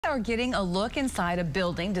are getting a look inside a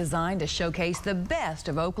building designed to showcase the best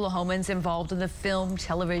of Oklahomans involved in the film,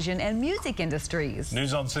 television, and music industries.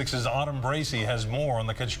 News on 6's Autumn Bracey has more on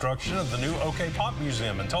the construction of the new OKPOP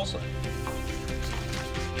Museum in Tulsa.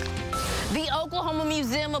 The Oklahoma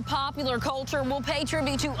Museum of Popular Culture will pay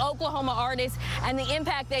tribute to Oklahoma artists and the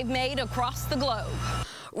impact they've made across the globe.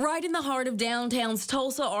 Right in the heart of downtown's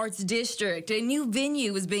Tulsa Arts District, a new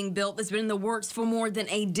venue is being built that's been in the works for more than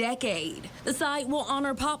a decade. The site will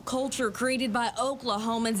honor pop culture created by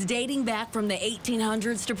Oklahomans dating back from the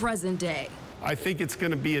 1800s to present day. I think it's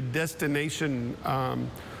going to be a destination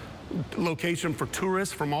location for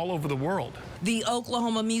tourists from all over the world. The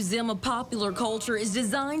Oklahoma Museum of Popular Culture is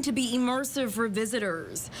designed to be immersive for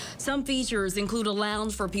visitors. Some features include a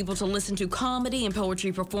lounge for people to listen to comedy and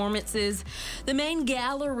poetry performances. The main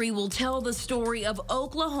gallery will tell the story of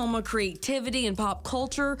Oklahoma creativity and pop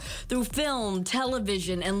culture through film,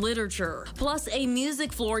 television, and literature, plus a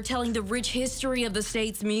music floor telling the rich history of the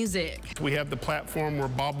state's music. We have the platform where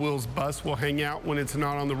Bob Wills' bus will hang out when it's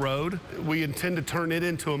not on the road. We intend to turn it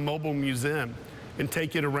into a mobile museum and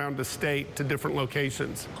take it around the state to different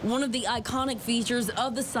locations. One of the iconic features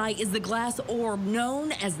of the site is the glass orb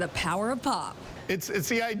known as the power of pop. It's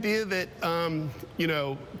the idea that, you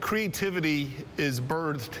know, creativity is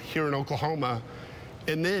birthed here in Oklahoma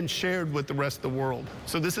and then shared with the rest of the world.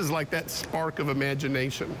 So this is like that spark of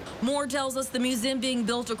imagination. Moore tells us the museum being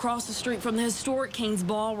built across the street from the historic King's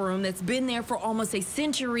Ballroom that's been there for almost a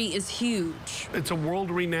century is huge. It's a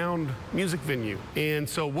world-renowned music venue. And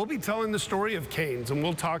so we'll be telling the story of Cain's, and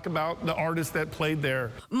we'll talk about the artists that played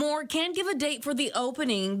there. Moore can't give a date for the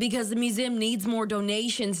opening because the museum needs more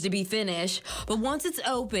donations to be finished. But once it's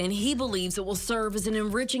open, he believes it will serve as an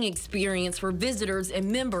enriching experience for visitors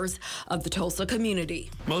and members of the Tulsa community.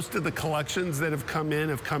 Most of the collections that have come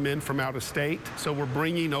in from out of state. So we're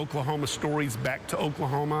bringing Oklahoma stories back to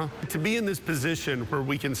Oklahoma. To be in this position where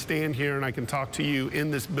we can stand here and I can talk to you in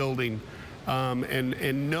this building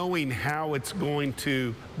and knowing how it's going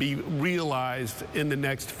to be realized in the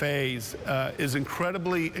next phase is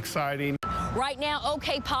incredibly exciting. Right now,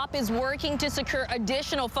 OKPOP is working to secure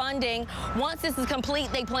additional funding. Once this is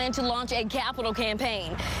complete, they plan to launch a capital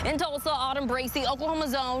campaign. In Tulsa, Autumn Bracey,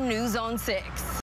 Oklahoma's own News on 6.